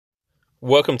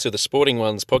Welcome to the Sporting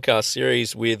Ones podcast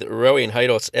series with Rowie and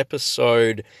Haydos,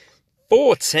 episode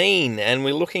 14, and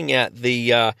we're looking at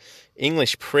the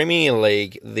English Premier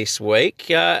League this week.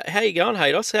 How you going,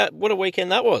 Haydos? What a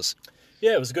weekend that was.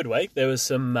 Yeah, it was a good week. There was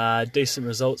some decent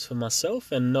results for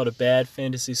myself and not a bad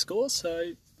fantasy score,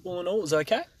 so all in all, it was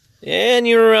okay. Yeah, and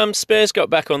your Spurs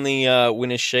got back on the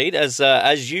winner's sheet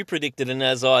as you predicted, and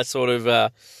as I sort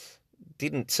of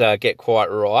didn't get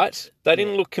quite right. They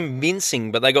didn't look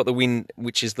convincing, but they got the win,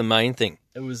 which is the main thing.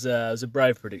 It was a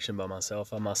brave prediction by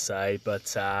myself, I must say. But,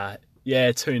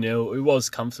 2-0. It was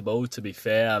comfortable, to be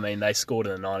fair. I mean, they scored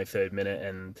in the 93rd minute,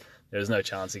 and there was no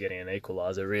chance of getting an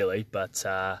equaliser, really. But,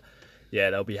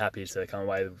 they'll be happy to come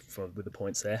away with the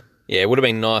points there. Yeah, it would have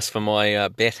been nice for my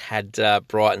bet had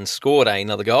Brighton scored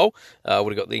another goal.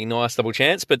 Would have got the nice double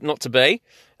chance, but not to be.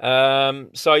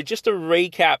 So just a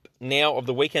recap now of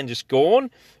the weekend just gone,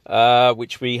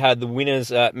 which we had the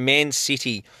winners, Man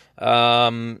City,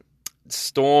 storm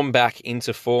back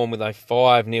into form with a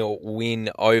 5-0 win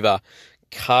over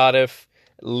Cardiff.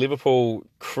 Liverpool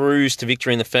cruised to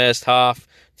victory in the first half,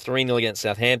 3-0 against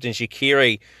Southampton.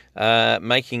 Shaqiri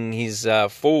making his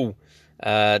full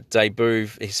debut,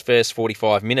 his first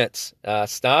 45 minutes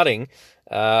starting,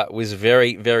 was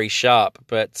very, very sharp.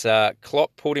 But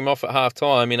Klopp pulled him off at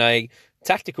half-time in a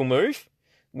tactical move,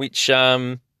 which,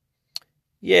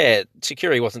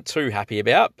 Shaqiri wasn't too happy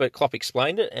about, but Klopp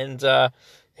explained it, and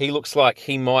he looks like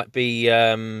he might be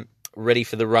ready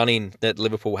for the run-in that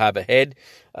Liverpool have ahead.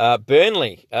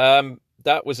 Burnley,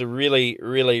 that was a really,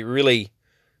 really, really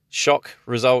shock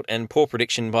result and poor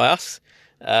prediction by us.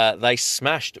 They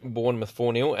smashed Bournemouth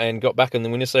 4-0 and got back in the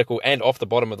winner's circle and off the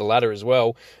bottom of the ladder as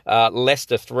well.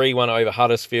 Leicester 3-1 over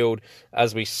Huddersfield.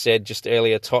 As we said just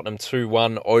earlier, Tottenham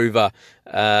 2-1 over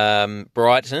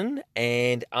Brighton.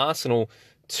 And Arsenal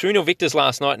 2-0 victors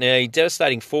last night in a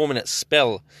devastating 4-minute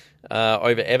spell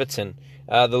over Everton.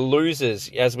 The losers,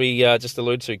 as we just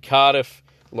alluded to, Cardiff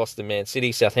lost to Man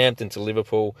City, Southampton to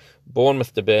Liverpool,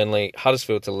 Bournemouth to Burnley,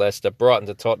 Huddersfield to Leicester, Brighton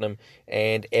to Tottenham,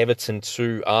 and Everton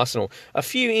to Arsenal. A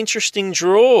few interesting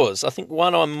draws. I think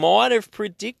one I might have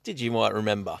predicted you might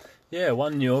remember. Yeah,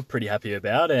 one you're pretty happy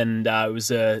about, and it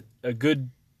was a good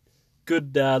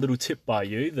little tip by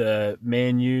you, the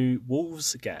Man U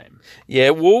Wolves game. Yeah,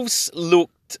 Wolves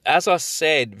looked, as I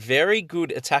said, very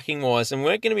good attacking-wise and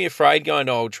weren't going to be afraid going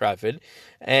to Old Trafford.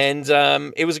 And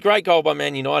it was a great goal by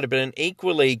Man United, but an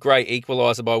equally great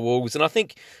equaliser by Wolves. And I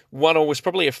think 1-1 was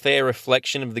probably a fair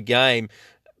reflection of the game,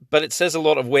 but it says a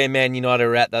lot of where Man United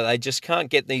are at, that they just can't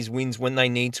get these wins when they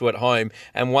need to at home.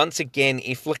 And once again,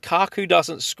 if Lukaku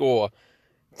doesn't score,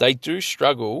 they do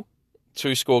struggle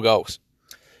to score goals.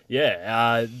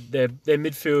 Yeah, their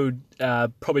midfield,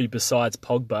 probably besides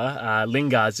Pogba,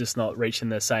 Lingard's just not reaching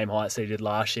the same heights he did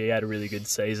last year. He had a really good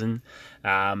season.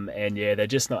 They're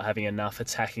just not having enough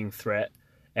attacking threat,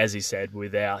 as he said,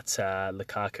 without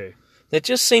Lukaku. There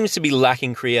just seems to be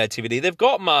lacking creativity. They've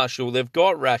got Marshall, they've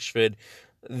got Rashford,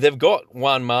 they've got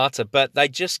Juan Mata, but they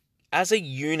just, as a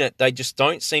unit, they just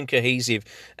don't seem cohesive.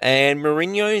 And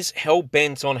Mourinho's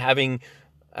hell-bent on having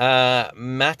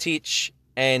Matic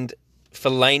and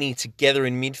Fellaini together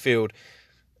in midfield,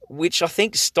 which I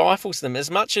think stifles them. As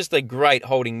much as they're great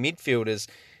holding midfielders,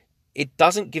 it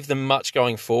doesn't give them much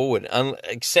going forward,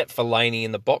 except Fellaini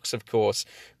in the box, of course.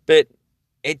 But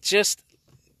it just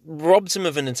robs them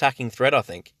of an attacking threat, I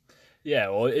think. Yeah,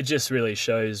 well, it just really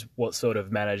shows what sort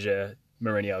of manager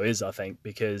Mourinho is, I think,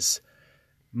 because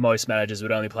most managers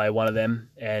would only play one of them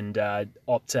and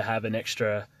opt to have an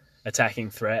extra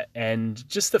attacking threat. And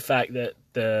just the fact that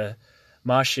the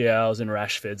Martials and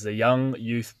Rashfords, the young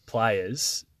youth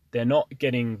players, they're not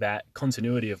getting that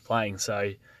continuity of playing.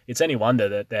 So it's any wonder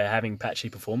that they're having patchy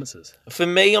performances. For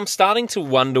me, I'm starting to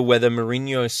wonder whether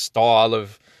Mourinho's style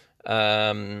of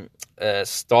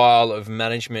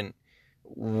management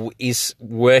is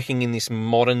working in this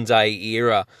modern day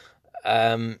era.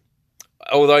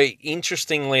 Although,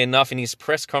 interestingly enough, in his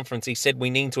press conference, he said we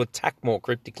need to attack more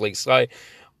cryptically. So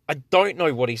I don't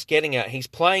know what he's getting at. He's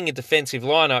playing a defensive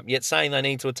lineup, yet saying they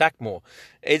need to attack more.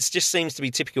 It just seems to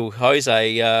be typical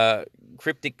Jose,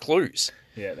 cryptic clues.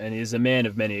 Yeah, and he's a man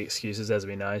of many excuses, as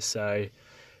we know. So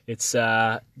it's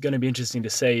going to be interesting to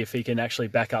see if he can actually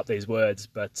back up these words,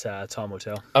 but time will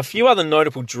tell. A few other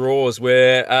notable draws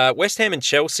were West Ham and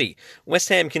Chelsea. West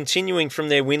Ham, continuing from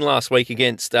their win last week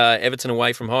against Everton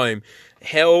away from home,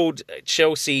 held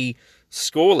Chelsea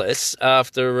scoreless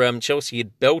after Chelsea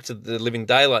had belted the living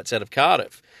daylights out of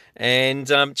Cardiff.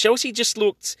 And Chelsea just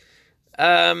looked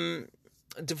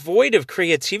devoid of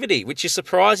creativity, which is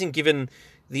surprising given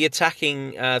the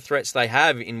attacking threats they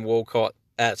have in Walcott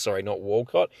sorry, not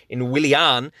Walcott, in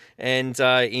Willian and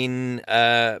in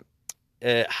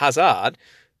Hazard,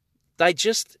 they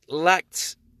just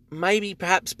lacked maybe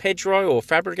perhaps Pedro or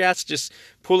Fabregas just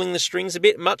pulling the strings a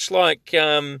bit, much like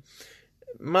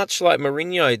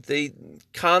Mourinho. The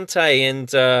Kante and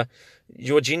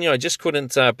Jorginho just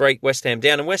couldn't break West Ham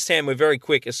down, and West Ham were very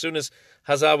quick. As soon as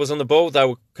Hazard was on the ball, they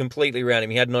were completely around him.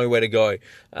 He had nowhere to go,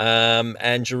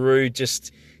 and Giroud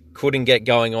just couldn't get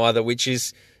going either, which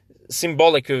is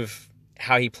symbolic of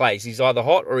how he plays. He's either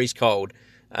hot or he's cold,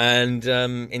 and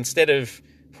instead of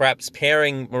perhaps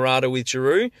pairing Morata with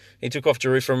Giroud, he took off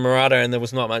Giroud from Morata, and there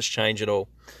was not much change at all.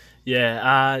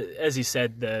 Yeah, as you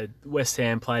said, the West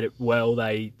Ham played it well.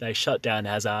 They shut down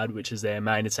Hazard, which is their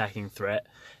main attacking threat.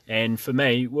 And for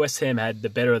me, West Ham had the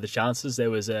better of the chances.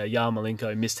 There was a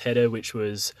Yarmolenko missed header, which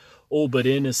was all but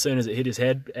in as soon as it hit his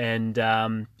head, and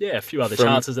a few other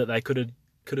chances that they could have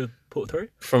put through.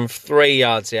 From 3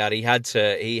 yards out, he had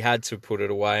to put it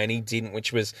away, and he didn't,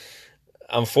 which was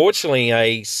unfortunately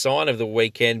a sign of the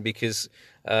weekend because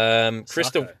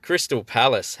Crystal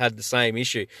Palace had the same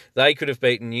issue. They could have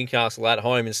beaten Newcastle at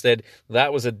home. Instead,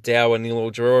 that was a dour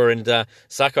 0-0 draw, and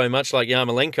Sacco, much like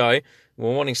Yarmolenko,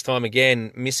 warning's time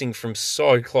again, missing from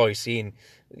so close in.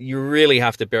 You really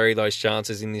have to bury those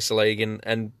chances in this league,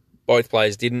 and both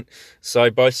players didn't. So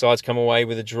both sides come away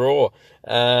with a draw.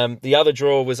 The other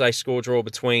draw was a score draw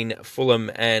between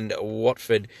Fulham and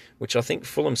Watford, which I think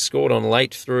Fulham scored on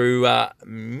late through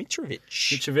Mitrovic.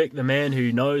 Mitrovic, the man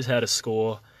who knows how to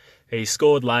score. He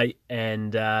scored late,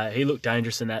 and he looked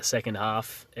dangerous in that second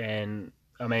half, and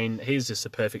I mean, he's just a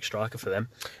perfect striker for them.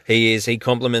 He is. He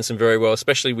complements them very well,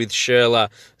 especially with Schürrle,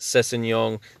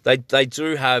 Sessegnon. They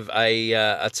do have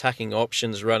attacking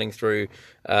options running through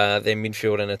their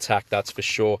midfield and attack, that's for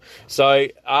sure. So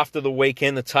after the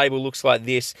weekend, the table looks like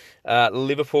this.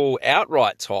 Liverpool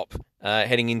outright top,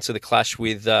 heading into the clash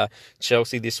with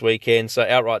Chelsea this weekend. So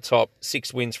outright top,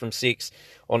 6 wins from 6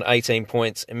 on 18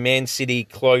 points. Man City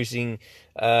closing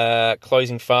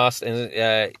fast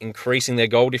and increasing their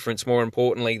goal difference. More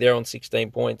importantly, they're on 16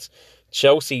 points.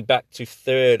 Chelsea back to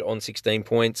third on 16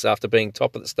 points after being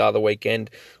top at the start of the weekend.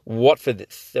 Watford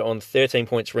on 13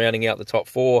 points, rounding out the top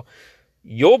 4.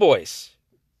 Your boys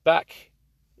back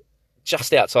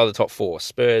just outside the top 4.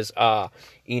 Spurs are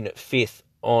in 5th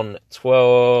on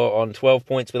 12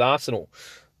 points with Arsenal.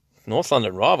 North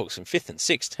London rivals in 5th and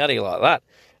 6th. How do you like that?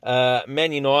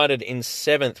 Man United in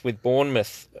 7th with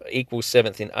Bournemouth equals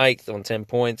 7th in 8th on 10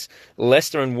 points.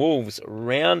 Leicester and Wolves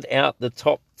round out the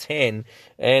top 10.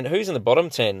 And who's in the bottom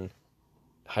 10?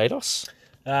 Hados?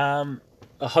 A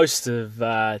host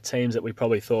of teams that we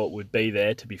probably thought would be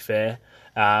there, to be fair.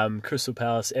 Crystal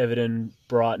Palace, Everton,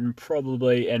 Brighton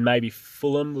probably, and maybe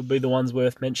Fulham would be the ones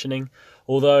worth mentioning.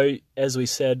 Although, as we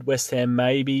said, West Ham,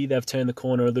 maybe they've turned the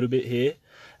corner a little bit here.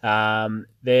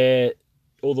 They're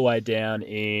all the way down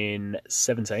in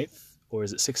 17th, or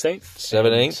is it 16th?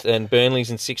 17th, and Burnley's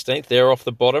in 16th. They're off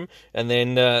the bottom. And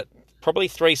then probably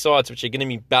 3 sides which are going to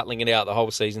be battling it out the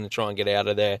whole season to try and get out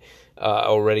of there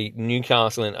already.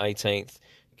 Newcastle in 18th,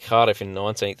 Cardiff in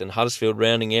 19th, and Huddersfield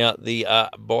rounding out the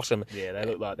bottom. Yeah, they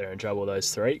look like they're in trouble,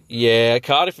 those 3. Yeah,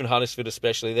 Cardiff and Huddersfield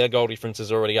especially, their goal difference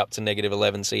is already up to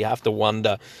 -11, so you have to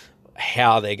wonder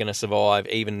how they're going to survive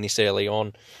even this early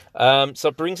on. So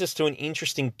it brings us to an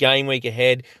interesting game week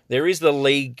ahead. There is the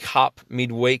League Cup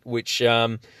midweek, which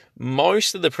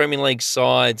most of the Premier League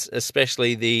sides,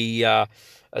 especially the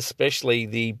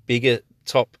bigger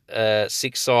top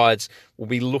 6 sides, will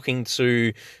be looking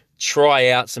to try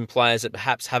out some players that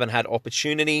perhaps haven't had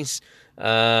opportunities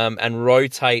and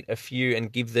rotate a few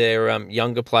and give their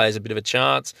younger players a bit of a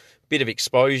chance, bit of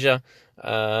exposure.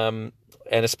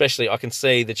 And especially, I can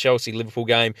see the Chelsea-Liverpool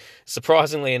game.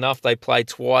 Surprisingly enough, they played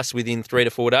twice within 3 to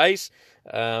 4 days.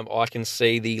 I can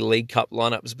see the League Cup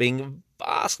lineups being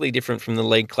vastly different from the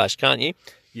League Clash, can't you?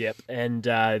 Yep, and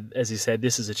as you said,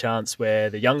 this is a chance where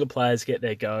the younger players get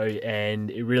their go,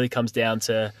 and it really comes down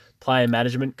to player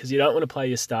management, because you don't want to play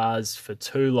your stars for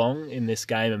too long in this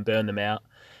game and burn them out.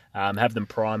 Have them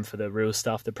primed for the real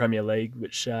stuff, the Premier League,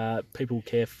 which people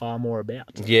care far more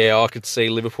about. Yeah, I could see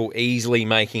Liverpool easily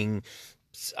making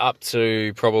up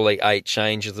to probably 8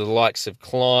 changes. The likes of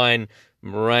Klein,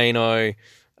 Moreno,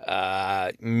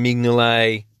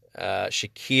 Mignolet,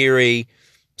 Shaqiri,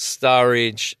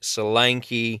 Sturridge,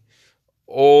 Solanke,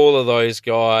 all of those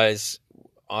guys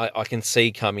I can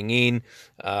see coming in.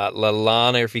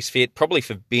 Lallana, if he's fit, probably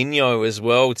Fabinho as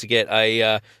well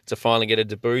to finally get a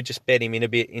debut. Just bet him in a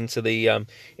bit into the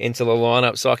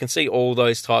lineup. So I can see all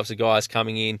those types of guys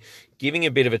coming in, giving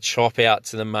a bit of a chop out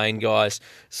to the main guys.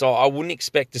 So I wouldn't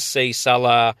expect to see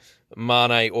Salah,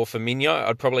 Mane or Firmino.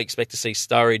 I'd probably expect to see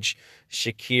Sturridge,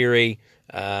 Shaqiri,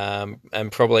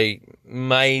 and probably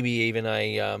maybe even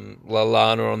a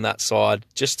Lallana on that side,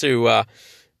 just to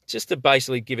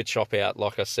basically give a chop out,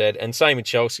 like I said. And same with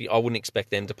Chelsea. I wouldn't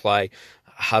expect them to play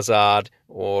Hazard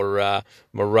or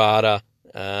Morata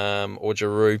or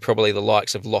Giroud, probably the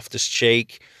likes of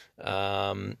Loftus-Cheek,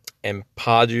 and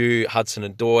Pardew,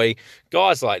 Hudson-Odoi,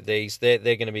 guys like these. They're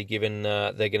going to be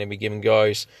given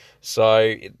goes.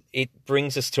 So it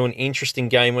brings us to an interesting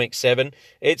game week 7.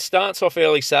 It starts off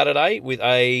early Saturday with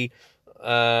a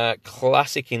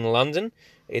classic in London.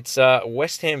 It's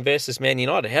West Ham versus Man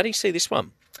United. How do you see this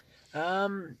one?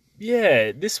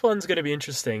 Yeah, this one's going to be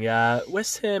interesting.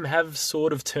 West Ham have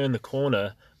sort of turned the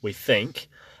corner, we think.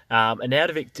 And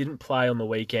Arnautovic didn't play on the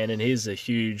weekend, and he's a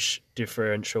huge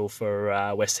differential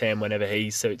for West Ham whenever he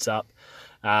suits up.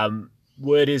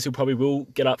 Word is he probably will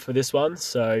get up for this one,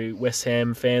 so West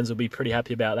Ham fans will be pretty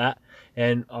happy about that.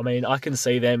 And, I mean, I can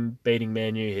see them beating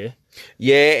Man U here.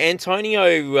 Yeah,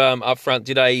 Antonio up front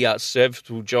did a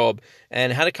serviceable job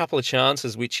and had a couple of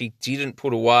chances which he didn't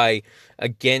put away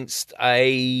against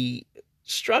a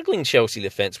struggling Chelsea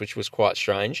defence, which was quite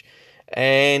strange.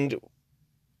 And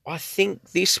I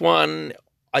think this one,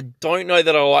 I don't know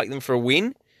that I like them for a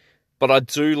win, but I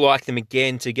do like them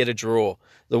again to get a draw.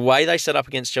 The way they set up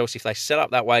against Chelsea, if they set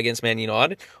up that way against Man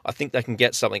United, I think they can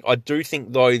get something. I do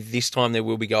think, though, this time there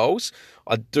will be goals.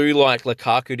 I do like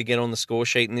Lukaku to get on the score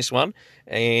sheet in this one.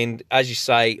 And as you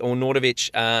say,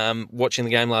 Arnautovic, watching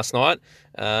the game last night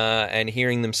and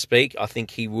hearing them speak, I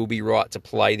think he will be right to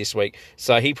play this week.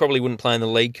 So he probably wouldn't play in the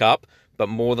League Cup, but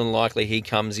more than likely he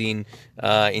comes in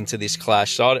into this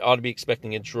clash. So I'd be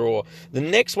expecting a draw. The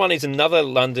next one is another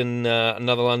London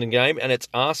game, and it's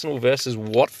Arsenal versus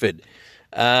Watford.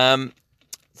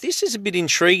 This is a bit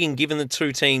intriguing given the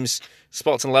two teams'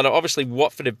 spots on the ladder. Obviously,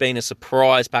 Watford have been a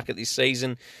surprise packet this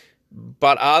season,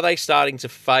 but are they starting to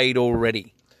fade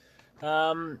already?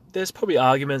 There's probably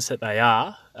arguments that they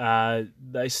are.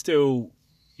 They still,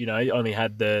 only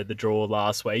had the draw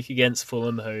last week against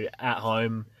Fulham, who at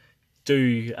home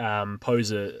do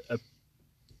pose a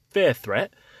fair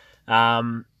threat.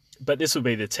 But this will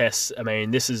be the test. I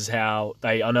mean, this is how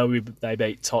they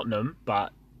beat Tottenham,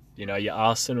 but your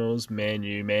Arsenals, Man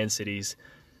U, Man Cities,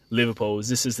 Liverpools,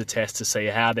 this is the test to see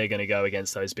how they're going to go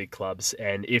against those big clubs.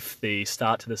 And if the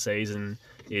start to the season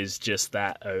is just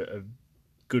that, a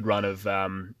good run of a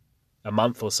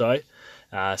month or so.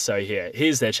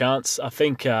 Here's their chance. I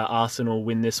think Arsenal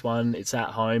win this one. It's at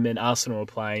home, and Arsenal are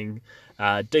playing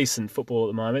decent football at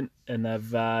the moment, and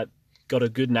they've got a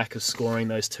good knack of scoring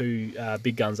those two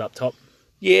big guns up top.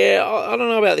 Yeah, I don't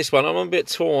know about this one. I'm a bit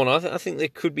torn. I think there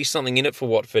could be something in it for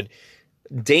Watford.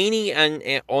 Deeney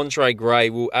and Andre Gray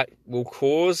will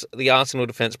cause the Arsenal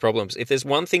defence problems. If there's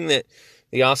one thing that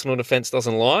the Arsenal defence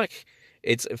doesn't like,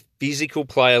 it's a physical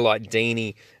player like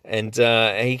Deeney, and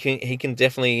he can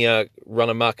definitely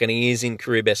run amok, and he is in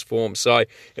career best form. So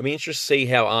it'll be interesting to see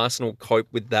how Arsenal cope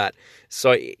with that.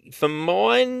 So for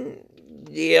mine,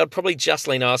 yeah, I'd probably just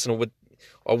lean Arsenal.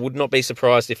 I would not be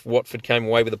surprised if Watford came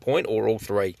away with a point or all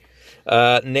three.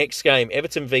 Next game,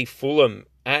 Everton v Fulham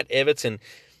at Everton.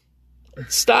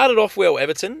 Started off well,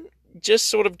 Everton. Just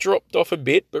sort of dropped off a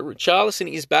bit, but Richarlison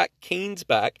is back, Keane's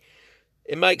back.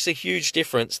 It makes a huge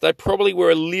difference. They probably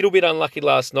were a little bit unlucky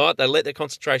last night. They let their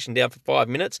concentration down for 5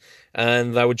 minutes,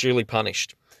 and they were duly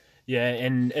punished. Yeah,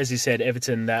 and as you said,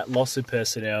 Everton, that loss of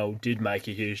personnel did make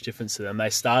a huge difference to them.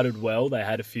 They started well. They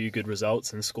had a few good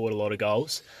results and scored a lot of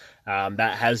goals.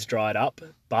 That has dried up.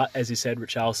 But as you said,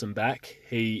 Richarlison back.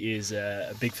 He is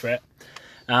a big threat.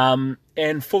 And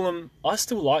Fulham, I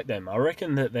still like them. I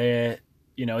reckon that they're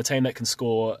a team that can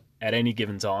score at any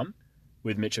given time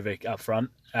with Mitrovic up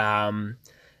front.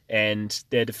 And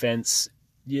their defence,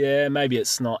 yeah, maybe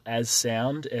it's not as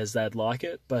sound as they'd like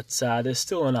it, but there's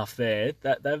still enough there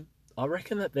that I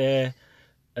reckon that they're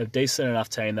a decent enough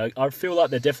team. I feel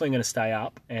like they're definitely going to stay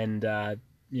up, and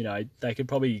they could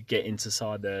probably get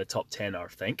inside the top 10, I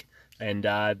think. And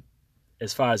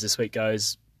as far as this week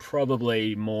goes,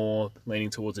 probably more leaning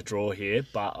towards a draw here,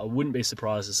 but I wouldn't be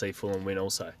surprised to see Fulham win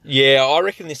also. Yeah, I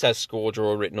reckon this has score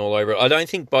draw written all over it. I don't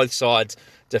think both sides'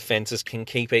 defences can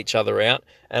keep each other out,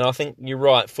 and I think you're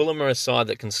right. Fulham are a side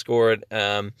that can score it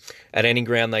at any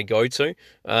ground they go to.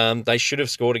 They should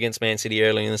have scored against Man City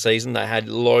early in the season. They had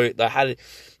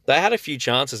a few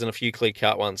chances and a few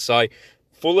clear-cut ones. So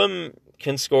Fulham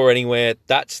can score anywhere.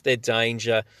 That's their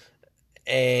danger.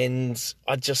 And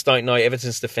I just don't know.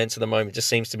 Everton's defence at the moment just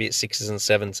seems to be at 6s and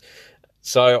 7s.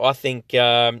 So I think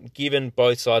given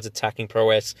both sides' attacking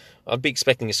prowess, I'd be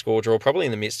expecting a score draw, probably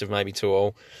in the midst of maybe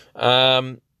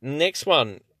 2-2. Next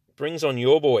one brings on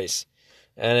your boys.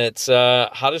 and it's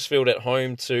Huddersfield at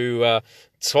home to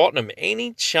Tottenham.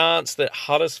 Any chance that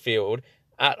Huddersfield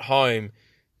at home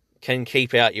can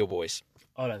keep out your boys?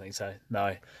 I don't think so,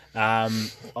 no.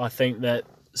 I think that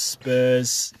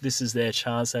Spurs, this is their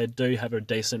chance. They do have a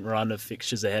decent run of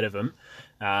fixtures ahead of them.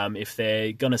 If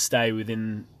they're going to stay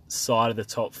within sight of the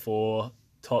top 4,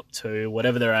 top 2,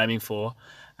 whatever they're aiming for,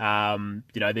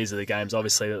 these are the games,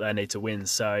 obviously, that they need to win.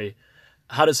 So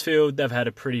Huddersfield, they've had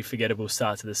a pretty forgettable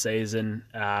start to the season,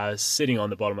 sitting on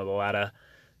the bottom of the ladder,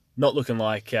 not looking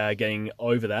like getting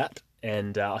over that.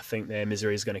 And I think their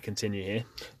misery is going to continue here.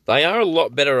 They are a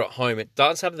lot better at home. It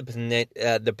does have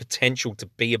the potential to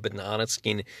be a banana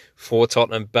skin for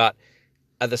Tottenham, but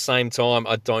at the same time,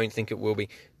 I don't think it will be.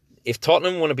 If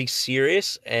Tottenham want to be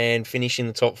serious and finish in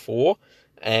the top 4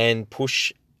 and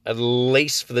push at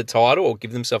least for the title or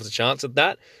give themselves a chance at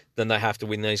that, then they have to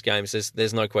win these games.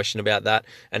 There's no question about that.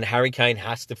 And Harry Kane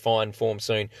has to find form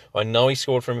soon. I know he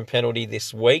scored from a penalty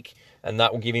this week, and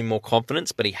that will give him more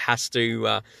confidence, but he has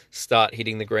to start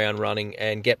hitting the ground running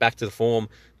and get back to the form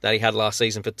that he had last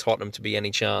season for Tottenham to be any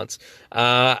chance.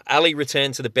 Ali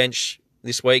returned to the bench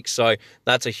this week, so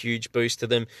that's a huge boost to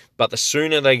them. But the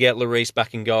sooner they get Lloris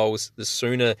back in goals, the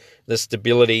sooner the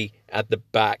stability at the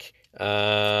back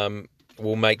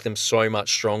will make them so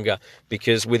much stronger,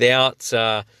 because without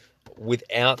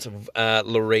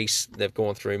Lloris, they've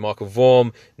gone through Michael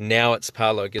Vorm, now it's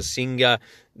Paulo Gazzaniga.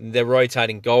 They're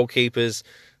rotating goalkeepers.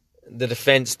 The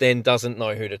defence then doesn't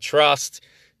know who to trust.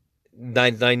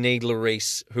 They need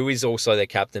Lloris, who is also their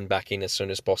captain, back in as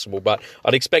soon as possible. But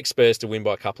I'd expect Spurs to win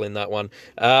by a couple in that one.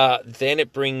 Then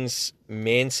it brings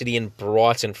Man City and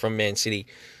Brighton from Man City.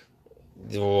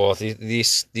 Oh,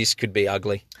 this could be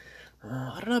ugly.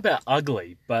 I don't know about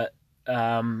ugly, but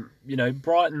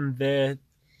Brighton,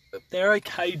 they're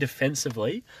okay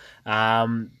defensively.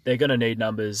 They're going to need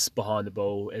numbers behind the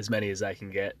ball, as many as they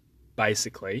can get,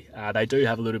 basically. They do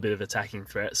have a little bit of attacking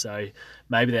threat, so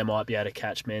maybe they might be able to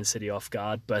catch Man City off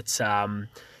guard. But,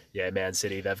 Man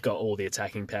City, they've got all the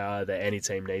attacking power that any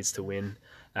team needs to win,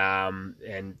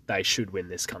 and they should win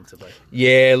this comfortably.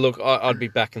 Yeah, look, I'd be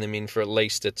backing them in for at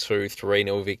least a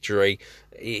 2-3-0 victory,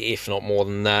 if not more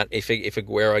than that, if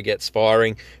Aguero gets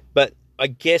firing. But I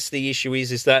guess the issue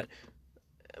is that,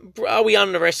 are we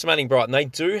underestimating Brighton? They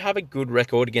do have a good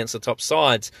record against the top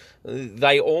sides.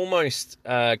 They almost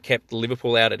kept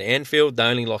Liverpool out at Anfield. They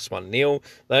only lost 1-0.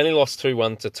 They only lost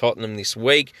 2-1 to Tottenham this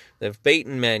week. They've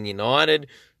beaten Man United.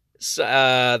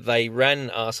 They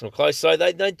ran Arsenal close. So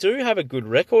they do have a good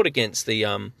record against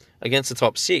the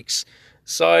top 6.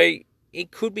 So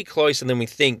it could be closer than we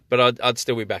think, but I'd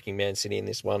still be backing Man City in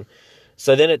this one.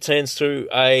 So then it turns to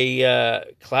a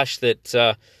clash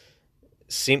that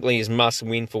simply is must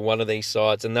win for one of these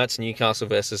sides, and that's Newcastle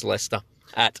versus Leicester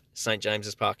at St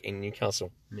James's Park in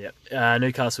Newcastle. Yep,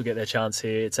 Newcastle get their chance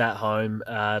here. It's at home.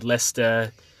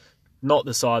 Leicester, not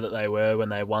the side that they were when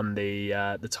they won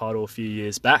the title a few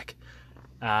years back.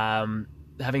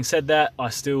 Having said that, I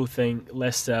still think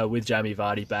Leicester, with Jamie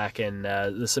Vardy back and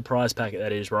the surprise packet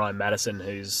that is Ryan Maddison,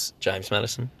 who's James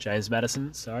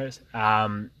Maddison, sorry.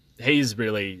 He's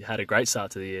really had a great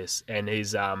start to the year, and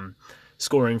he's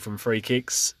scoring from free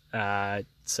kicks. They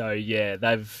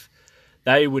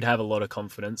would have a lot of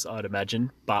confidence, I'd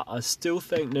imagine. But I still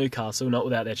think Newcastle, not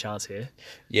without their chance here.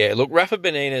 Yeah, look, Rafa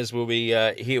Benitez will be.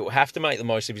 He'll have to make the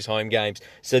most of his home games.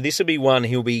 So this will be one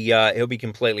he'll be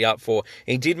completely up for.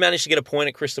 He did manage to get a point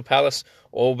at Crystal Palace,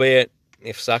 albeit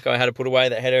if Sacco had to put away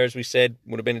that header, as we said,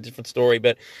 would have been a different story.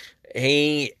 But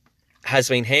he has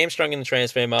been hamstrung in the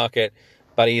transfer market,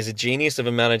 but he is a genius of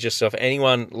a manager. So if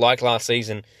anyone, like last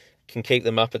season, can keep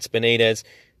them up, it's Benitez.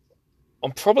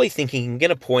 I'm probably thinking he can get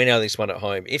a point out of this one at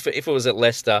home. If it was at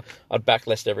Leicester, I'd back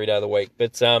Leicester every day of the week.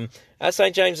 But at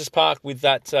St James's Park with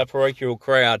that parochial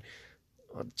crowd,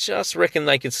 I just reckon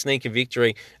they could sneak a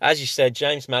victory. As you said,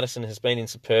 James Maddison has been in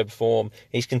superb form.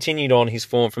 He's continued on his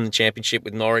form from the Championship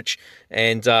with Norwich,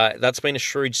 and that's been a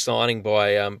shrewd signing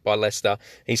by Leicester.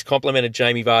 He's complemented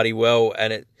Jamie Vardy well,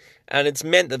 and it's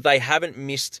meant that they haven't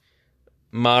missed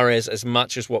Mahrez as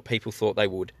much as what people thought they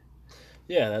would.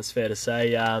 Yeah, that's fair to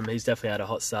say. He's definitely had a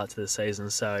hot start to the season,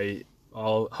 so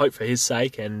I'll hope for his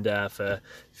sake and for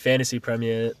Fantasy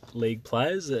Premier League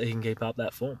players that he can keep up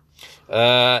that form.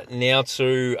 Now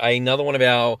to another one of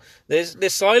our... They're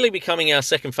slowly becoming our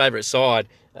second favourite side,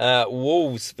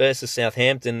 Wolves versus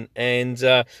Southampton,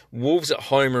 and Wolves at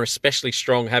home are especially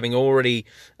strong, having already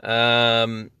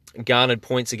garnered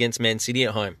points against Man City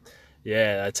at home.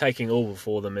 Yeah, taking all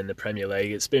before them in the Premier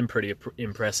League. It's been pretty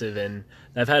impressive, and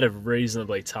they've had a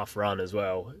reasonably tough run as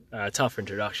well. Tough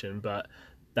introduction, but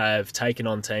they've taken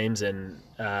on teams and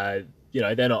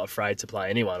they're not afraid to play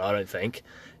anyone, I don't think.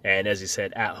 And as you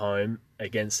said, at home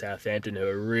against Southampton, who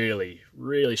are really,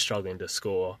 really struggling to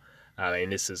score. I mean,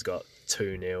 this has got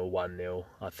 2-0, 1-0,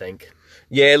 I think.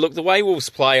 Yeah, look, the way Wolves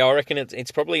play, I reckon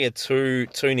it's probably a 2-0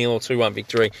 or 2-1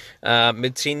 victory.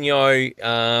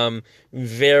 Moutinho,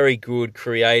 very good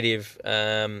creative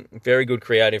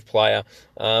player.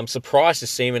 Surprised to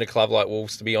see him in a club like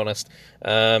Wolves, to be honest.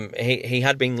 He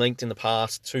had been linked in the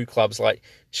past to clubs like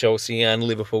Chelsea and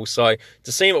Liverpool, so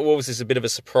to see him at Wolves is a bit of a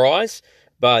surprise.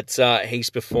 But he's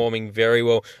performing very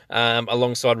well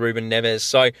alongside Ruben Neves.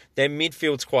 So their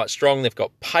midfield's quite strong. They've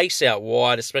got pace out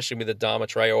wide, especially with Adama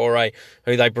Traore,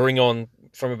 who they bring on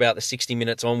from about the 60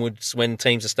 minutes onwards when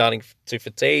teams are starting to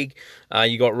fatigue.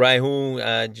 You got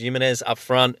Raul Jimenez up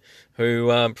front,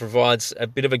 who provides a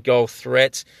bit of a goal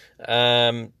threat.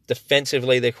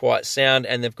 Defensively, they're quite sound,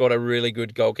 and they've got a really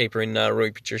good goalkeeper in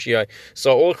Rui Patricio.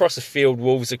 So all across the field,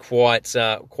 Wolves are quite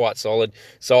solid.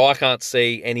 So I can't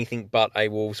see anything but a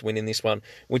Wolves win in this one,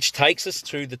 which takes us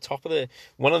to the top of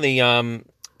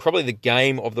probably the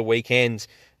game of the weekend,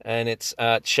 and it's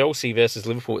Chelsea versus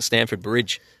Liverpool at Stamford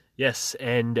Bridge. Yes,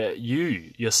 and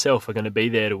you yourself are going to be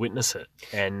there to witness it.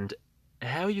 And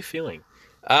how are you feeling?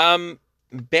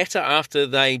 Better after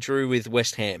they drew with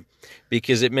West Ham,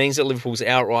 because it means that Liverpool's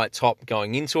outright top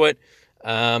going into it.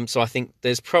 So I think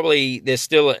there's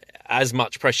still as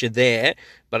much pressure there,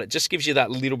 but it just gives you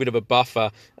that little bit of a buffer.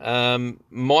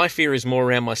 My fear is more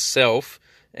around myself,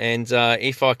 and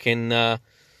if I can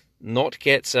not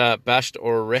get bashed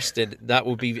or arrested, that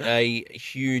will be a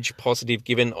huge positive,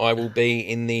 given I will be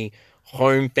in the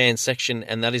home fan section,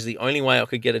 and that is the only way I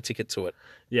could get a ticket to it.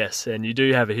 Yes, and you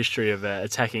do have a history of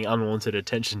attacking unwanted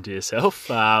attention to yourself.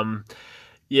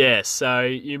 So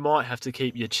you might have to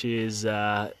keep your cheers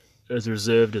as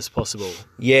reserved as possible.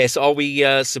 Yes, I'll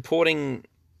be supporting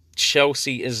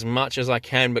Chelsea as much as I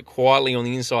can, but quietly on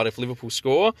the inside if Liverpool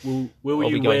score.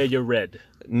 Will you wear your red?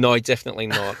 No, definitely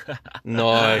not.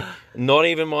 No, not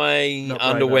even my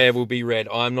underwear will be red.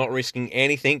 I'm not risking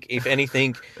anything. If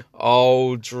anything,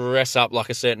 I'll dress up like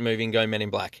a certain movie and go Men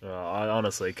in Black. I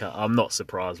honestly can't. I'm not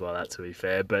surprised by that, to be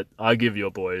fair, but I give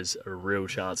your boys a real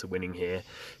chance of winning here.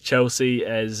 Chelsea,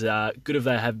 as good as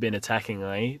they have been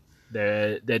attackingly,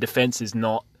 their defence is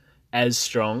not as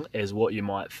strong as what you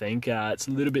might think. It's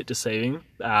a little bit deceiving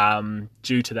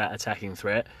due to that attacking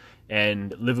threat.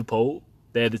 And Liverpool,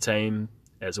 they're the team,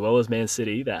 as well as Man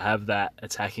City, that have that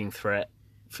attacking threat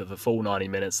for the full 90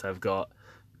 minutes. They've got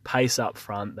pace up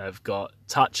front, they've got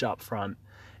touch up front,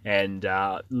 and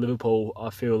Liverpool,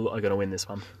 I feel, are going to win this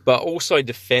one. But also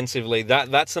defensively,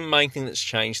 that's the main thing that's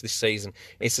changed this season.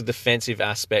 It's the defensive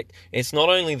aspect. It's not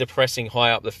only the pressing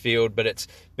high up the field, but it's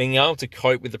being able to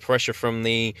cope with the pressure from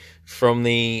the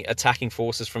attacking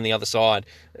forces from the other side.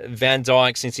 Van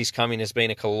Dijk, since he's come in, has been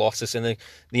a colossus, and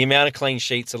the amount of clean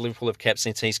sheets that Liverpool have kept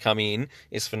since he's come in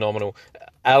is phenomenal.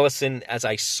 Alisson, as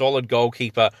a solid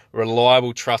goalkeeper,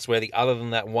 reliable, trustworthy, other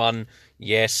than that one,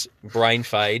 brain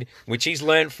fade, which he's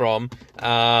learnt from,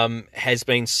 has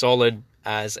been solid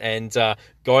and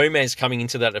Gomez coming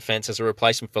into that defence as a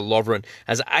replacement for Lovren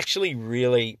has actually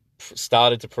really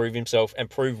started to prove himself and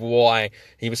prove why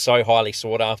he was so highly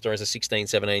sought after as a 16,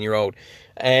 17-year-old.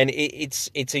 And it's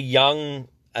a young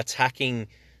attacking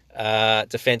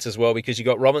defence as well, because you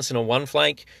got Robinson on one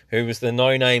flank, who was the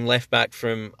no-name left-back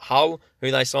from Hull,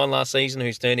 who they signed last season,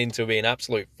 who's turned into be an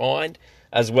absolute find,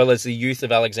 as well as the youth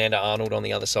of Alexander-Arnold on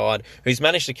the other side, who's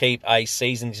managed to keep a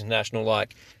seasoned international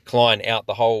like Klein out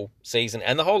the whole season,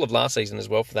 and the whole of last season as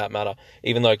well, for that matter.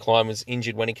 Even though Klein was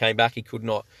injured when he came back, he could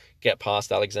not get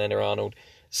past Alexander-Arnold.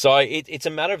 So it's a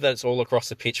matter of that it's all across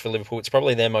the pitch for Liverpool. It's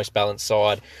probably their most balanced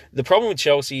side. The problem with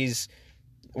Chelsea is,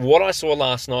 what I saw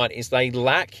last night is they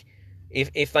lack,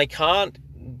 if they can't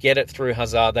get it through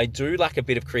Hazard, they do lack a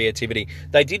bit of creativity.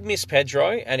 They did miss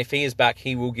Pedro, and if he is back,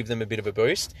 he will give them a bit of a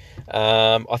boost.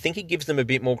 I think he gives them a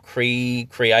bit more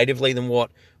creatively than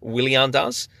what Willian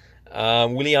does.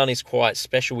 Willian is quite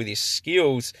special with his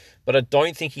skills, but I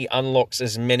don't think he unlocks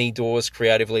as many doors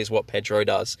creatively as what Pedro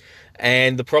does.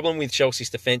 And the problem with Chelsea's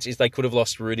defence is they could have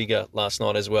lost Rudiger last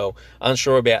night as well.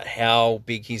 Unsure about how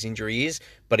big his injury is,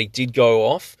 but he did go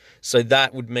off. So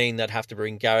that would mean they'd have to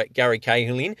bring Gary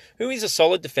Cahill in, who is a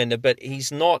solid defender, but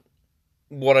he's not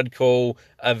what I'd call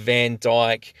a Van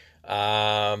Dijk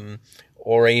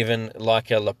or even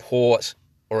like a Laporte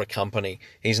or a Company.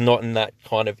 He's not in that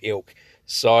kind of ilk.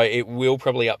 So it will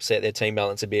probably upset their team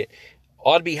balance a bit.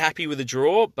 I'd be happy with a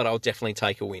draw, but I'll definitely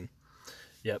take a win.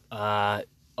 Yep.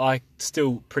 I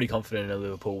still pretty confident in a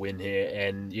Liverpool win here,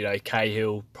 and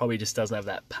Cahill probably just doesn't have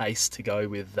that pace to go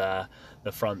with the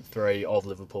front three of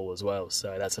Liverpool as well.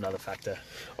 So that's another factor.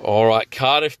 All right,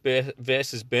 Cardiff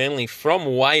versus Burnley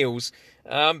from Wales.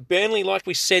 Burnley, like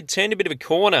we said, turned a bit of a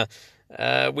corner.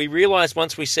 We realised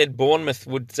once we said Bournemouth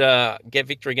would get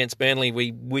victory against Burnley,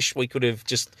 we wish we could have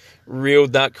just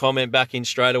reeled that comment back in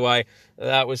straight away.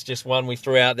 That was just one we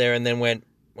threw out there and then went,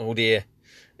 oh dear.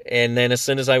 And then as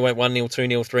soon as they went 1-0,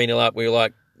 2-0, 3-0 up, we were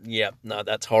like, yeah, no,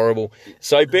 that's horrible.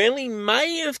 So Burnley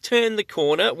may have turned the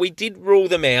corner. We did rule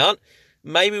them out.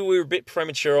 Maybe we were a bit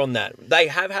premature on that. They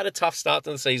have had a tough start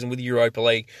to the season with Europa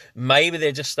League. Maybe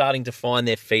they're just starting to find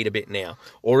their feet a bit now.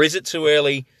 Or is it too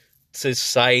early to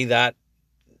say that,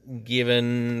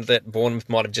 given that Bournemouth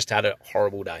might have just had a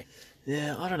horrible day?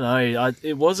 Yeah, I don't know.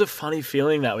 It was a funny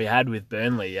feeling that we had with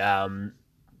Burnley.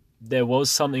 There was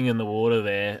something in the water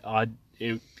there.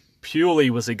 It purely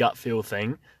was a gut feel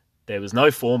thing. There was no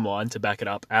form line to back it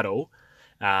up at all.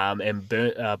 And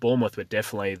Bournemouth were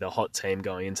definitely the hot team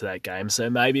going into that game. So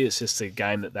maybe it's just a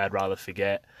game that they'd rather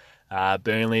forget.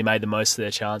 Burnley made the most of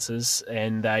their chances,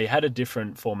 and they had a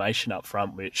different formation up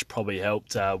front, which probably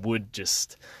helped. Wood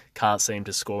just can't seem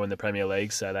to score in the Premier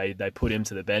League, so they put him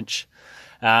to the bench.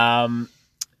 And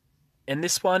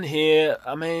this one here,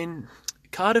 I mean,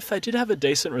 Cardiff, they did have a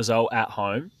decent result at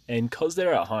home, and because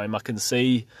they're at home, I can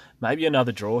see maybe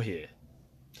another draw here.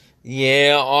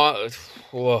 Yeah,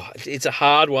 it's a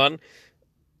hard one.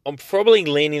 I'm probably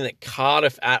leaning at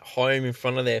Cardiff at home in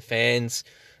front of their fans,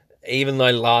 even though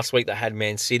last week they had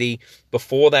Man City.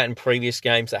 Before that, in previous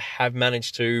games, they have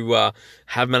managed to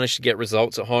get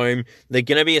results at home. They're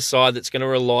going to be a side that's going to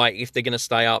rely, if they're going to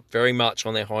stay up, very much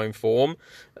on their home form,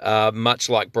 much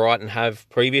like Brighton have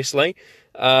previously.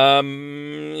 I'll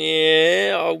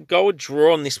go a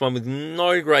draw on this one with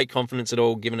no great confidence at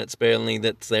all, given it's Burnley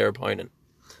that's their opponent.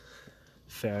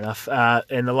 Fair enough.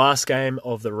 And the last game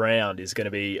of the round is going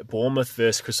to be Bournemouth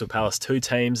versus Crystal Palace, two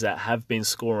teams that have been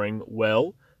scoring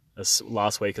well,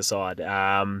 last week aside.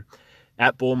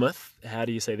 At Bournemouth, how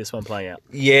do you see this one playing out?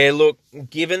 Yeah, look,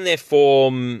 given their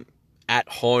form at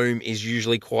home is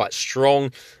usually quite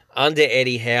strong, under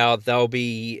Eddie Howe, they'll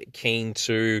be keen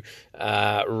to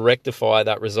rectify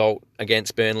that result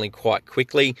against Burnley quite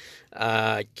quickly.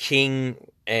 King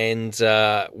and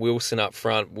Wilson up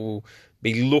front will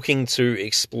be looking to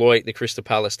exploit the Crystal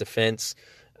Palace defence.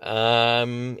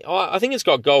 I think it's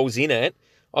got goals in it.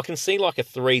 I can see like a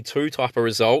 3-2 type of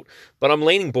result, but I'm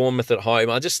leaning Bournemouth at home.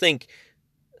 I just think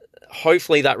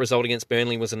hopefully that result against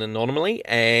Burnley was an anomaly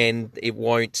and it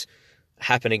won't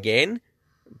happen again,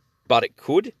 but it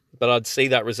could. But I'd see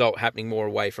that result happening more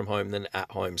away from home than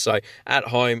at home. So at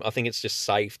home, I think it's just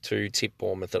safe to tip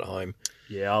Bournemouth at home.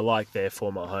 Yeah, I like their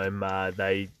form at home.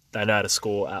 They know how to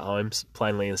score at home,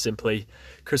 plainly and simply.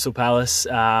 Crystal Palace,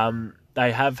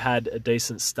 they have had a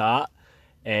decent start,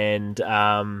 and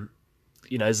Zaha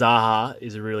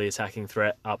is a really attacking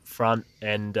threat up front,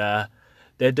 and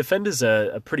their defenders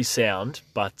are pretty sound,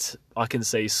 but I can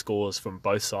see scores from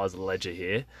both sides of the ledger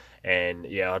here. And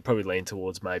yeah, I'd probably lean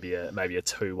towards maybe a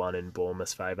 2-1 in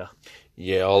Bournemouth's favour.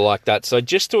 Yeah, I like that. So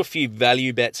just to a few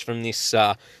value bets from this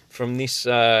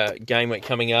game week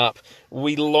coming up.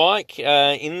 We like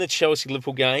in the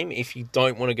Chelsea-Liverpool game, if you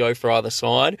don't want to go for either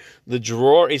side, the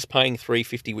draw is paying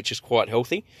 $3.50, which is quite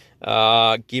healthy,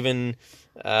 given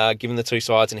the two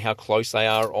sides and how close they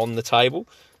are on the table.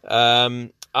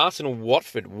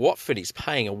 Arsenal-Watford. Watford is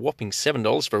paying a whopping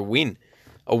 $7 for a win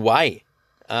away.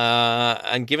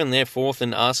 And given they're fourth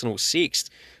and Arsenal sixth,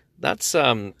 that's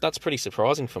pretty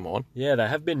surprising for mine. Yeah, they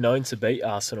have been known to beat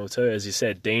Arsenal too. As you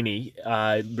said, Deeney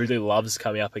really loves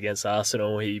coming up against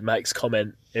Arsenal. He makes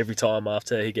comment every time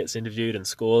after he gets interviewed and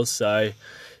scores. So,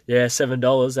 yeah,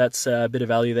 $7, that's a bit of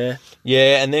value there.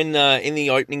 Yeah, and then in the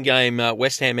opening game,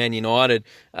 West Ham Man United,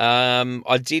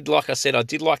 I did like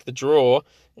the draw,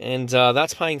 and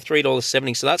that's paying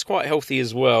 $3.70, so that's quite healthy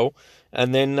as well.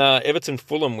 And then Everton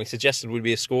Fulham, we suggested would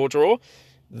be a score draw.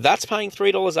 That's paying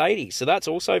 $3.80, so that's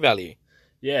also value.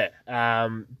 Yeah,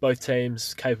 both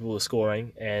teams capable of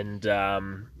scoring, and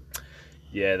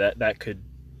that could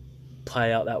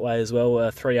play out that way as well.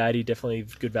 $3.80 definitely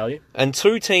good value. And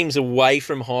two teams away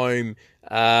from home,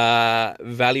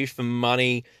 value for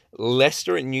money.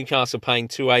 Leicester and Newcastle paying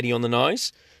 $2.80 on the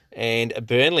nose, and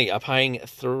Burnley are paying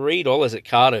 $3 at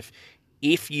Cardiff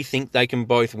if you think they can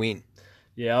both win.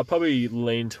 Yeah, I'll probably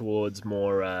lean towards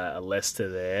more Leicester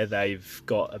there. They've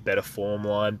got a better form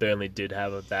line. Burnley did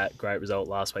have that great result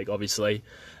last week, obviously.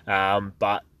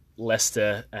 But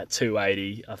Leicester at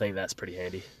 280, I think that's pretty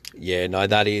handy. Yeah, no,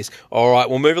 that is. All right,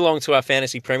 we'll move along to our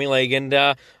Fantasy Premier League. And,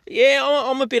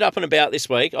 I'm a bit up and about this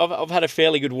week. I've had a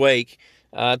fairly good week.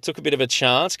 Took a bit of a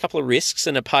chance, a couple of risks,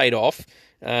 and it paid off.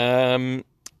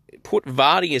 Put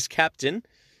Vardy as captain,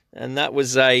 and that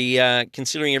was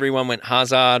considering everyone went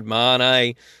Hazard,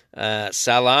 Mane,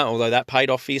 Salah, although that paid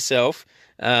off for yourself.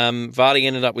 Vardy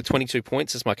ended up with 22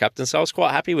 points as my captain, so I was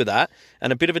quite happy with that,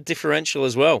 and a bit of a differential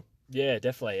as well. Yeah,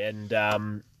 definitely.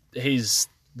 And he's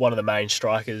one of the main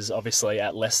strikers, obviously,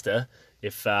 at Leicester.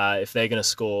 If they're going to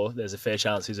score, there's a fair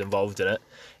chance he's involved in it.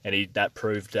 And that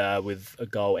proved with a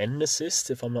goal and an assist,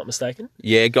 if I'm not mistaken.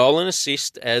 Yeah, goal and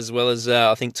assist, as well as,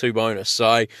 I think, 2 bonus.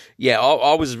 So, yeah,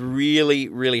 I was really,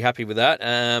 really happy with that.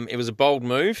 It was a bold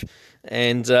move,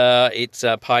 and it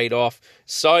paid off.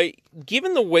 So,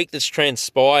 given the week that's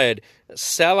transpired,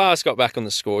 Salah's got back on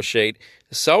the score sheet.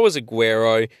 So has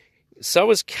Aguero. So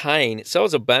has Kane. So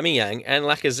has Aubameyang and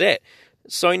Lacazette.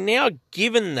 So now,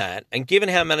 given that, and given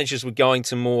how managers were going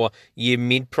to more year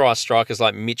mid-price strikers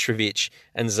like Mitrovic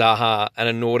and Zaha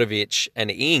and Arnautovic and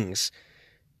Ings,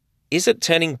 is it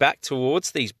turning back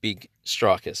towards these big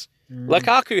strikers?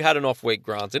 Lukaku had an off week,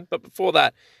 granted, but before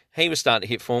that, he was starting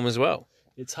to hit form as well.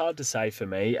 It's hard to say for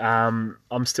me. I'm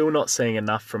still not seeing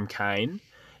enough from Kane,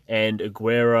 and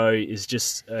Aguero is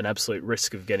just an absolute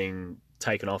risk of getting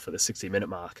taken off at the 60-minute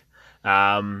mark.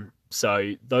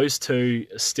 So those two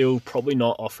are still probably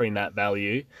not offering that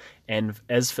value. And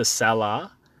as for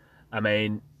Salah, I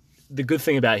mean, the good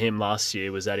thing about him last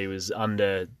year was that he was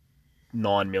under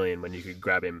 9 million when you could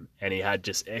grab him, and he had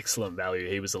just excellent value.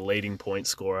 He was a leading point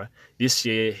scorer. This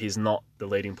year, he's not the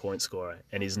leading point scorer,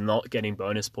 and he's not getting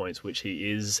bonus points, which he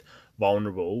is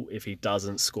vulnerable if he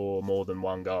doesn't score more than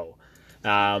 1 goal.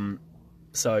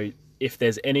 So if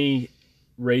there's any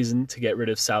reason to get rid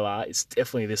of Salah, it's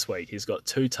definitely this week. He's got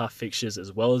 2 tough fixtures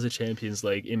as well as a Champions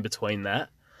League in between that.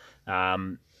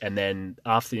 And then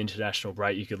after the international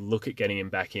break, you could look at getting him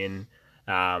back in.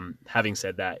 Having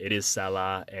said that, it is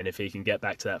Salah, and if he can get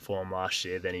back to that form last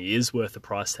year, then he is worth the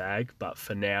price tag, but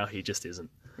for now, he just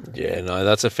isn't. Yeah, no,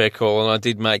 that's a fair call, and I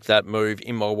did make that move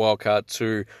in my wildcard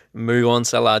to move on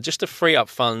Salah, just to free up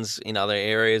funds in other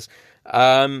areas.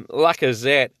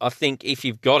 Lacazette, I think if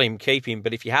you've got him, keep him.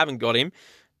 But if you haven't got him,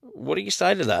 what do you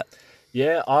say to that?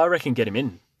 Yeah, I reckon get him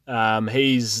in.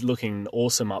 He's looking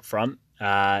awesome up front,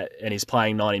 and he's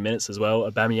playing 90 minutes as well.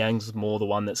 Aubameyang's more the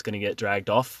one that's going to get dragged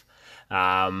off.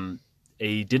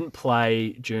 He didn't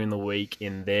play during the week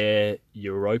in their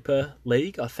Europa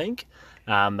League, I think.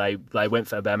 They went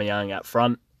for Aubameyang up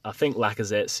front. I think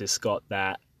Lacazette's just got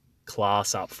that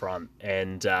class up front,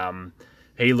 and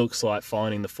he looks like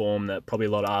finding the form that probably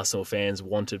a lot of Arsenal fans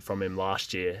wanted from him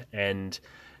last year, and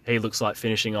he looks like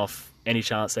finishing off any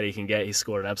chance that he can get. He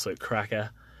scored an absolute cracker,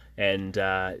 and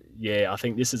I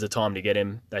think this is the time to get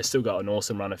him. They've still got an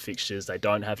awesome run of fixtures. They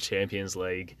don't have Champions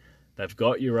League. They've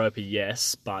got Europa,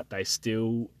 yes, but they're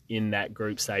still in that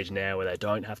group stage now where they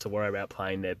don't have to worry about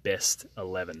playing their best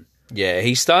 11. Yeah,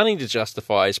 he's starting to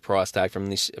justify his price tag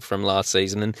from last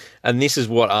season, and this is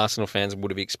what Arsenal fans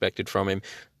would have expected from him.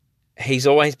 He's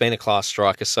always been a class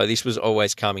striker, so this was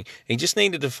always coming. He just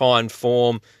needed to find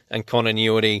form and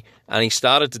continuity, and he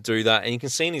started to do that. And you can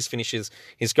see in his finishes,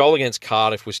 his goal against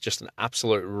Cardiff was just an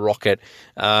absolute rocket.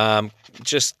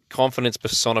 Just confidence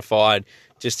personified.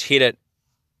 Just hit it,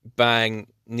 bang,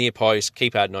 near post,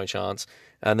 keeper had no chance.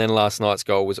 And then last night's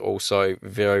goal was also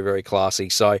very, very classy.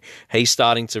 So he's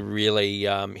starting to really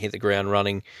hit the ground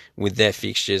running with their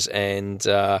fixtures, and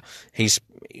he's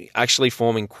actually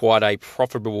forming quite a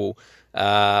profitable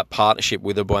partnership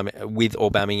with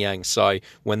Aubameyang. So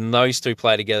when those two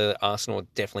play together, Arsenal are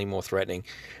definitely more threatening.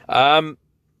 Now,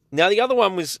 the other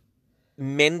one was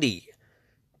Mendy,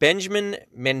 Benjamin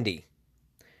Mendy.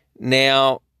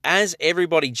 Now, as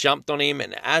everybody jumped on him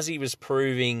and as he was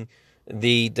proving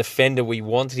the defender we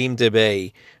wanted him to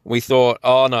be, we thought,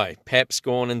 oh no, Pep's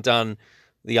gone and done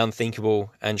the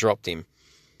unthinkable and dropped him.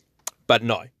 But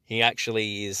no, he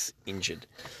actually is injured.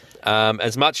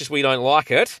 As much as we don't like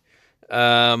it,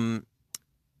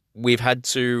 we've had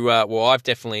to, I've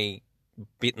definitely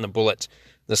bitten the bullet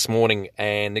this morning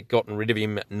and gotten rid of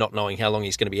him, not knowing how long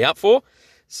he's going to be out for.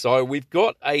 So we've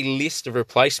got a list of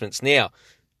replacements. Now,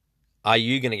 are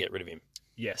you going to get rid of him?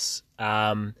 Yes.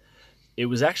 It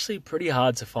was actually pretty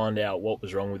hard to find out what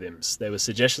was wrong with him. There were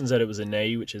suggestions that it was a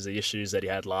knee, which is the issues that he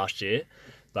had last year.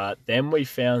 But then we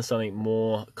found something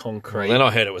more concrete. Well, then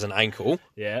I heard it was an ankle.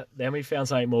 Yeah. Then we found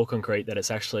something more concrete, that it's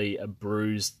actually a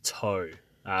bruised toe.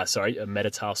 A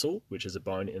metatarsal, which is a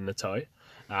bone in the toe.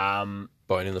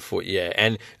 Bone in the foot, yeah.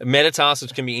 And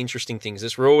metatarsals can be interesting things.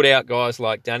 It's ruled out guys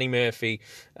like Danny Murphy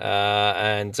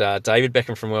and David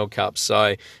Beckham from World Cup.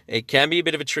 So it can be a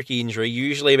bit of a tricky injury,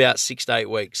 usually about 6 to 8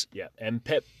 weeks. Yeah, and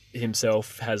Pep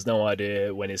himself has no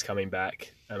idea when he's coming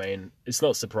back. I mean, it's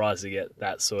not surprised to get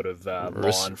that sort of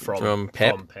line from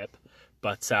Pep.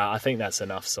 But I think that's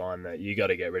enough sign that you got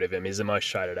to get rid of him. He's the most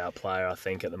traded out player, I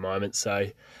think, at the moment. So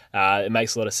it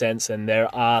makes a lot of sense. And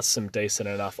there are some decent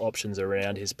enough options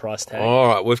around his price tag. All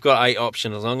right, we've got 8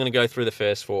 options. I'm going to go through the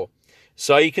first 4.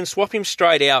 So you can swap him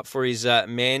straight out for his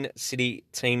Man City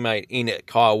teammate in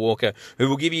Kyle Walker, who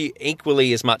will give you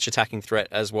equally as much attacking threat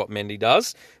as what Mendy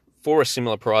does for a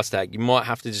similar price tag. You might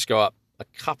have to just go up a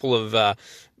couple of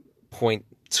 0.2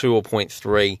 or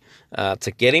 0.3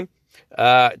 to get him.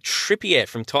 Trippier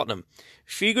from Tottenham.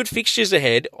 Few good fixtures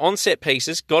ahead on set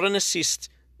pieces. Got an assist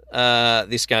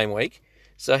this game week.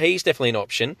 So he's definitely an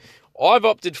option. I've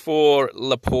opted for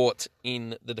Laporte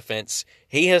in the defence.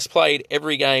 He has played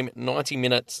every game 90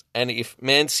 minutes. And if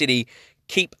Man City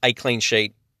keep a clean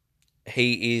sheet,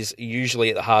 he is usually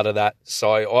at the heart of that.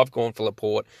 So I've gone for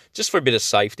Laporte just for a bit of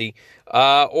safety.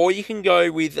 Or you can go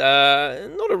with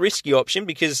not a risky option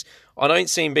because I don't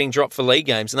see him being dropped for league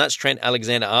games, and that's Trent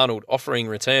Alexander-Arnold offering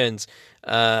returns,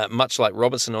 much like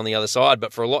Robertson on the other side,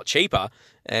 but for a lot cheaper,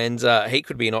 and he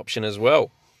could be an option as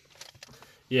well.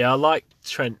 Yeah, I like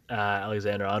Trent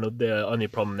Alexander-Arnold. The only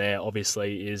problem there,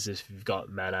 obviously, is if you've got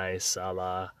Mane,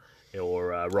 Salah, or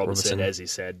Robertson, as he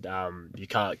said, you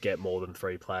can't get more than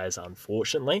 3 players,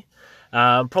 unfortunately.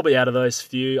 Probably out of those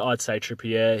few, I'd say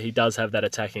Trippier. He does have that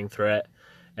attacking threat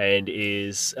and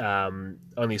is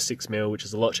only 6 mil, which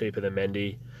is a lot cheaper than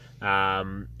Mendy.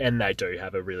 And they do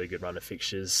have a really good run of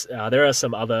fixtures. There are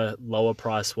some other lower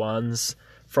price ones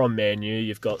from Man U.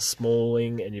 You've got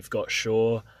Smalling and you've got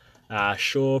Shaw.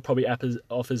 Shaw probably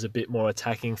offers a bit more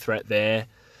attacking threat there.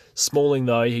 Smalling,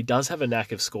 though, he does have a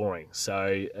knack of scoring.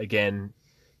 So, again,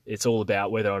 it's all about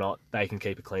whether or not they can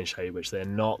keep a clean sheet, which they're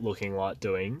not looking like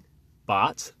doing.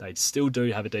 But they still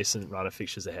do have a decent run of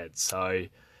fixtures ahead. So,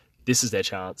 this is their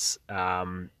chance.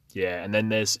 And then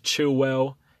there's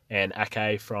Chilwell and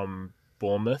Ake from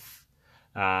Bournemouth.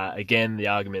 Again, the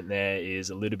argument there is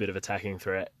a little bit of attacking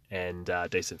threat and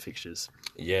decent fixtures.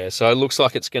 Yeah, so it looks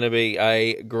like it's going to be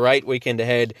a great weekend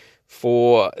ahead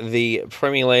for the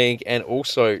Premier League and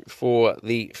also for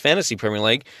the Fantasy Premier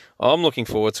League. I'm looking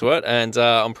forward to it, and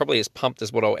I'm probably as pumped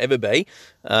as what I'll ever be,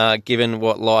 given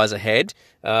what lies ahead.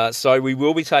 So we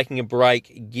will be taking a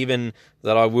break, given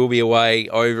that I will be away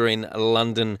over in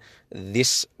London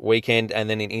this weekend and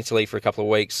then in Italy for a couple of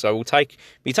weeks. So we'll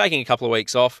be taking a couple of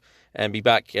weeks off and be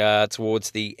back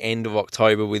towards the end of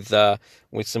October with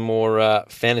some more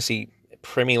Fantasy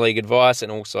Premier League advice and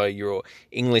also your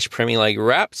English Premier League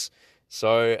wraps.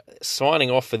 So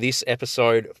signing off for this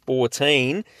episode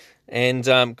 14,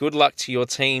 and good luck to your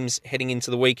teams heading into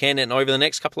the weekend and over the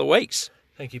next couple of weeks.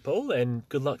 Thank you, Paul, and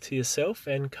good luck to yourself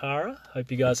and Cara.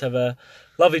 Hope you guys have a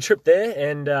lovely trip there,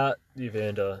 and you've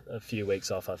earned a few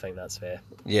weeks off. I think that's fair.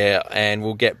 Yeah, and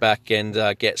we'll get back and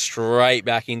get straight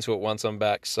back into it once I'm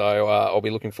back. So I'll be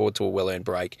looking forward to a well-earned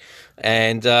break.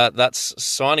 And that's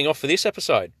signing off for this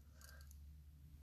episode.